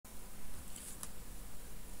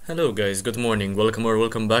Hello guys, good morning, welcome or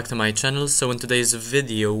welcome back to my channel. So in today's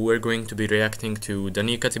video we're going to be reacting to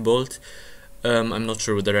Danika Thibault. I'm not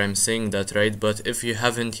sure whether I'm saying that right, but if you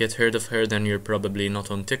haven't yet heard of her then you're probably not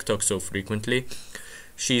on TikTok so frequently.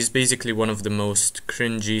 She's basically one of the most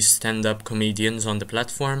cringy stand-up comedians on the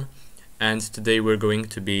platform, and today we're going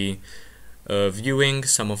to be viewing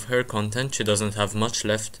some of her content. She doesn't have much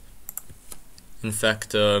left. In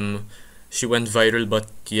fact, she went viral, but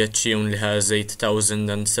yet she only has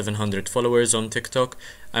 8,700 followers on TikTok.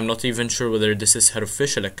 I'm not even sure whether this is her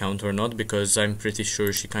official account or not, because I'm pretty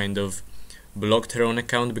sure she kind of blocked her own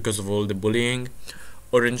account because of all the bullying.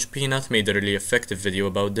 Orange Peanut made a really effective video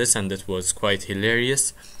about this, and it was quite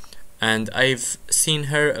hilarious. And I've seen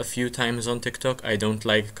her a few times on TikTok. I don't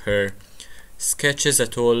like her sketches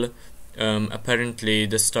at all. Apparently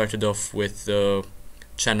this started off with the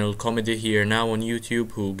channel Comedy Here Now on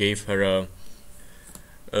YouTube, who gave her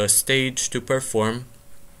a stage to perform.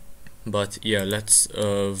 But yeah, let's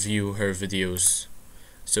view her videos.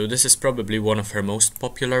 So this is probably one of her most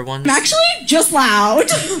popular ones. I'm actually just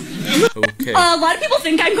loud. Okay. A lot of people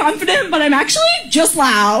think I'm confident, but I'm actually just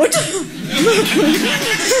loud.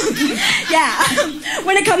 Yeah.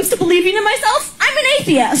 When it comes to believing in myself, I'm an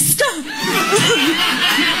atheist.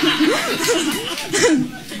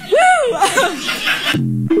 Woo!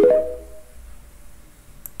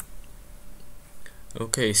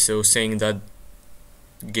 Okay, so saying that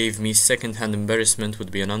gave me second-hand embarrassment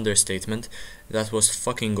would be an understatement. That was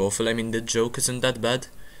fucking awful. I mean, the joke isn't that bad.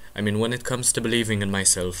 I mean, when it comes to believing in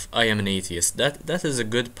myself, I am an atheist. That is a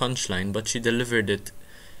good punchline, but she delivered it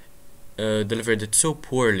so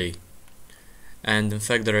poorly. And in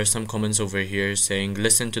fact, there are some comments over here saying,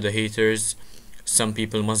 "Listen to the haters. Some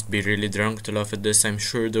people must be really drunk to laugh at this. I'm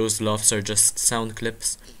sure those laughs are just sound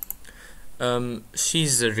clips."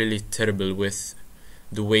 She's really terrible with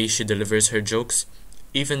the way she delivers her jokes.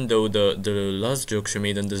 Even though the last joke she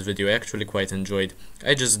made in this video I actually quite enjoyed,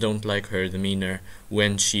 I just don't like her demeanor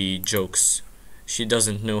when she jokes. She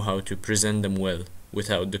doesn't know how to present them well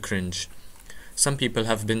without the cringe. Some people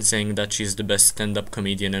have been saying that she's the best stand-up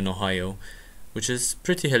comedian in Ohio, which is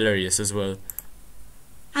pretty hilarious as well.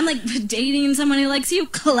 I'm like dating someone who likes you.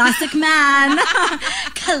 Classic man.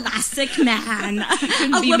 Classic man.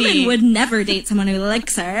 A woman would never date someone who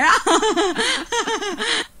likes her.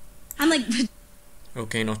 I'm like...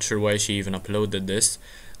 Okay, not sure why she even uploaded this.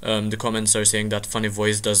 The comments are saying that funny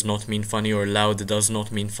voice does not mean funny, or loud does not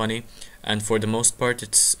mean funny, and for the most part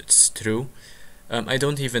it's true. I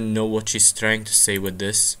don't even know what she's trying to say with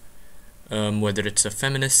this, whether it's a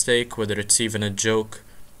feminist take, whether it's even a joke,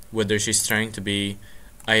 whether she's trying to be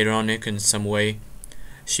ironic in some way.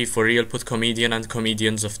 She for real put comedian and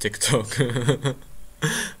comedians of TikTok.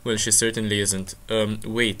 Well, she certainly isn't.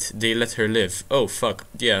 Wait, they let her live. Oh fuck,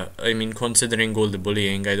 yeah, I mean, considering all the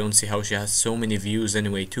bullying, I don't see how she has so many views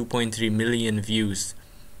anyway. 2.3 million views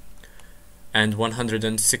and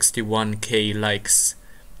 161k likes.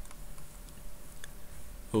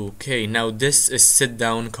 Okay, now this is sit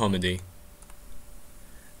down comedy.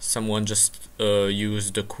 Someone just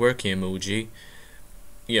used the quirky emoji.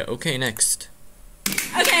 Yeah, okay, next.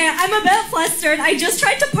 Okay, I'm a bit flustered. I just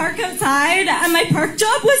tried to park outside, and my park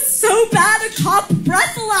job was so bad a cop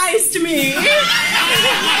breathalyzed me. Why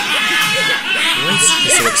is she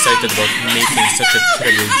so excited about making such a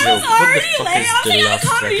terrible joke? What the fuck is the laugh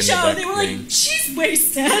track in the back They were playing? like, "She's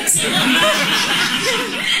wasted." Is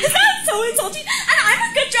that so insulting? And I'm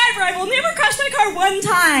a good driver. I've only ever crashed my car one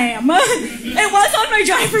time. It was on my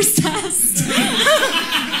driver's test.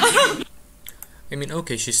 I mean,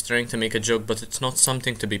 okay, she's trying to make a joke, but it's not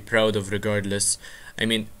something to be proud of regardless. I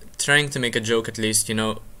mean, trying to make a joke, at least, you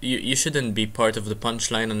know, you shouldn't be part of the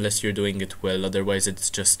punchline unless you're doing it well, otherwise it's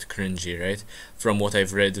just cringy, right? From what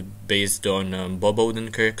I've read, based on Bob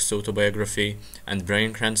Odenkirk's autobiography, and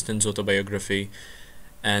Bryan Cranston's autobiography,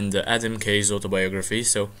 and Adam Kay's autobiography,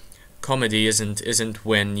 so comedy isn't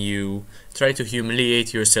when you try to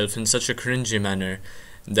humiliate yourself in such a cringy manner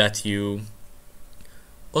that you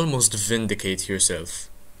almost vindicate yourself.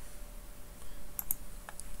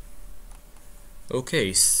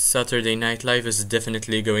 Okay, Saturday Night Live is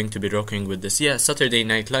definitely going to be rocking with this. Yeah, Saturday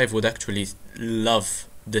Night Live would actually love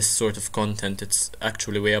this sort of content. It's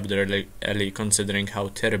actually way up their alley, considering how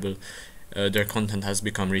terrible their content has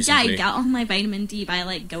become recently. Yeah, I got all my vitamin D by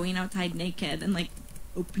like going outside naked and like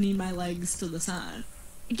opening my legs to the sun.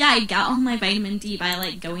 Yeah, I got all my vitamin D by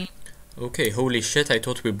like going... Okay, holy shit, I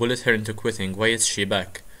thought we bullied her into quitting. Why is she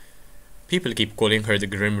back? People keep calling her the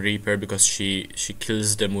Grim Reaper because she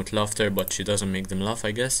kills them with laughter, but she doesn't make them laugh,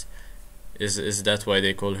 I guess. Is that why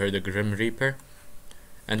they call her the Grim Reaper?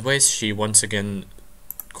 And why is she once again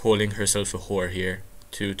calling herself a whore here?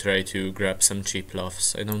 to try to grab some cheap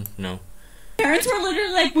laughs. I don't know. Parents were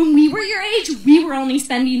literally like, when we were your age, we were only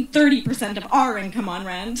spending 30% of our income on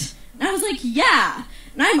rent. And I was like, yeah,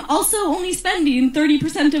 and I'm also only spending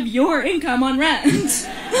 30% of your income on rent.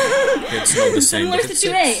 It's not the same, but it's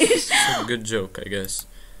a good joke, I guess.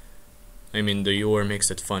 I mean, the your makes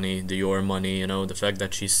it funny, the your money, you know, the fact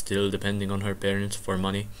that she's still depending on her parents for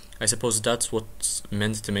money. I suppose that's what's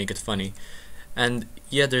meant to make it funny. And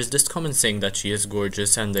yeah, there's this comment saying that she is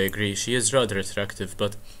gorgeous, and I agree, she is rather attractive,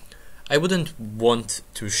 but I wouldn't want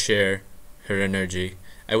to share her energy.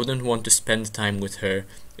 I wouldn't want to spend time with her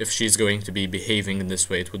if she's going to be behaving in this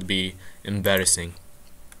way. It would be embarrassing.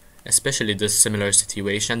 Especially this similar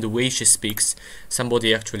situation, the way she speaks.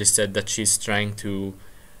 Somebody actually said that she's trying to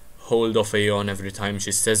hold off a yawn every time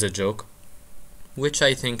she says a joke, which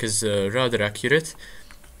I think is rather accurate,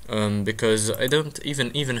 because I don't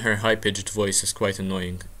even her high-pitched voice is quite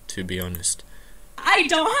annoying, to be honest. I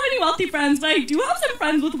don't have any wealthy friends, but I do have some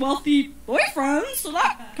friends with wealthy boyfriends, so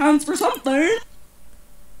that counts for something.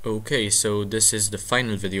 Okay, so this is the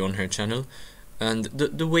final video on her channel, and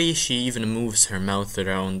the way she even moves her mouth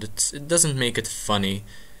around, it doesn't make it funny.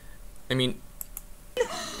 I mean,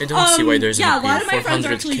 I don't see why there's an appeal. Yeah, a lot of my friends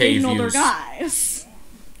are actually dating older guys.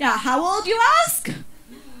 Yeah, how old, you ask?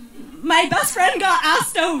 My best friend got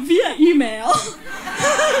asked out via email.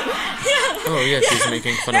 Oh yeah, she's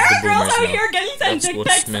making fun of the boomers now. There are girls out here getting sent dick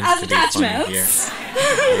pics as attachments.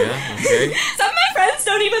 Yeah, okay. Some of my friends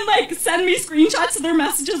don't even like send me screenshots of their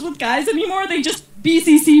messages with guys anymore. They just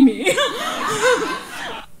BCC me.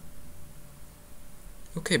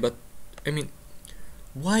 Okay, but I mean,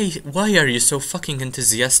 why are you so fucking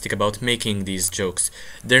enthusiastic about making these jokes?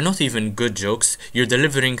 They're not even good jokes. You're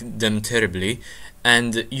delivering them terribly,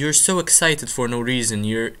 and you're so excited for no reason.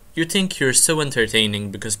 You think you're so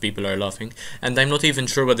entertaining because people are laughing, and I'm not even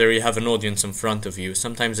sure whether you have an audience in front of you.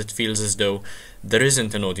 Sometimes it feels as though there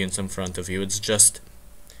isn't an audience in front of you. It's just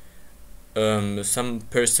some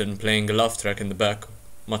person playing a laugh track in the back,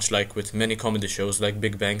 much like with many comedy shows like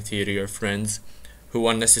Big Bang Theory or Friends, who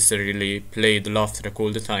unnecessarily play the laugh track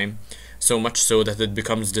all the time, so much so that it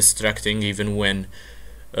becomes distracting even when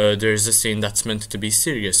there's a scene that's meant to be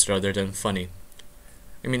serious rather than funny.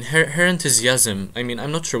 I mean, her enthusiasm, I mean,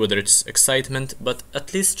 I'm not sure whether it's excitement, but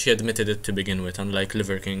at least she admitted it to begin with, unlike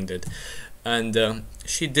Liver King did. And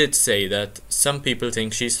she did say that some people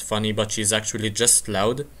think she's funny, but she's actually just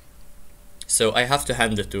loud. So I have to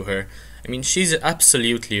hand it to her. I mean, she's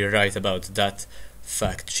absolutely right about that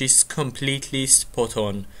fact. She's completely spot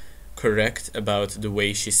on correct about the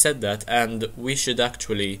way she said that, and we should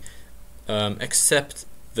actually accept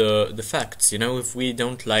the facts. You know, if we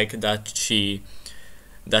don't like that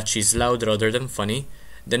she's loud rather than funny,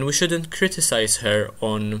 then we shouldn't criticize her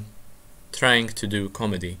on trying to do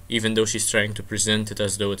comedy, even though she's trying to present it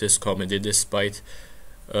as though it is comedy, despite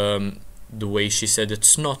the way she said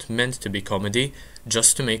it's not meant to be comedy,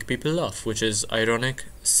 just to make people laugh, which is ironic,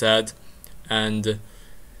 sad, and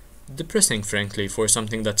depressing, frankly, for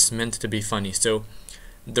something that's meant to be funny. So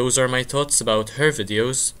those are my thoughts about her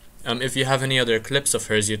videos. If you have any other clips of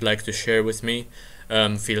hers you'd like to share with me,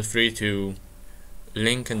 feel free to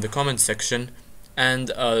link in the comment section,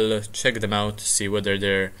 and I'll check them out to see whether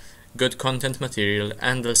they're good content material,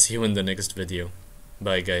 and I'll see you in the next video.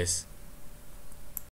 Bye guys.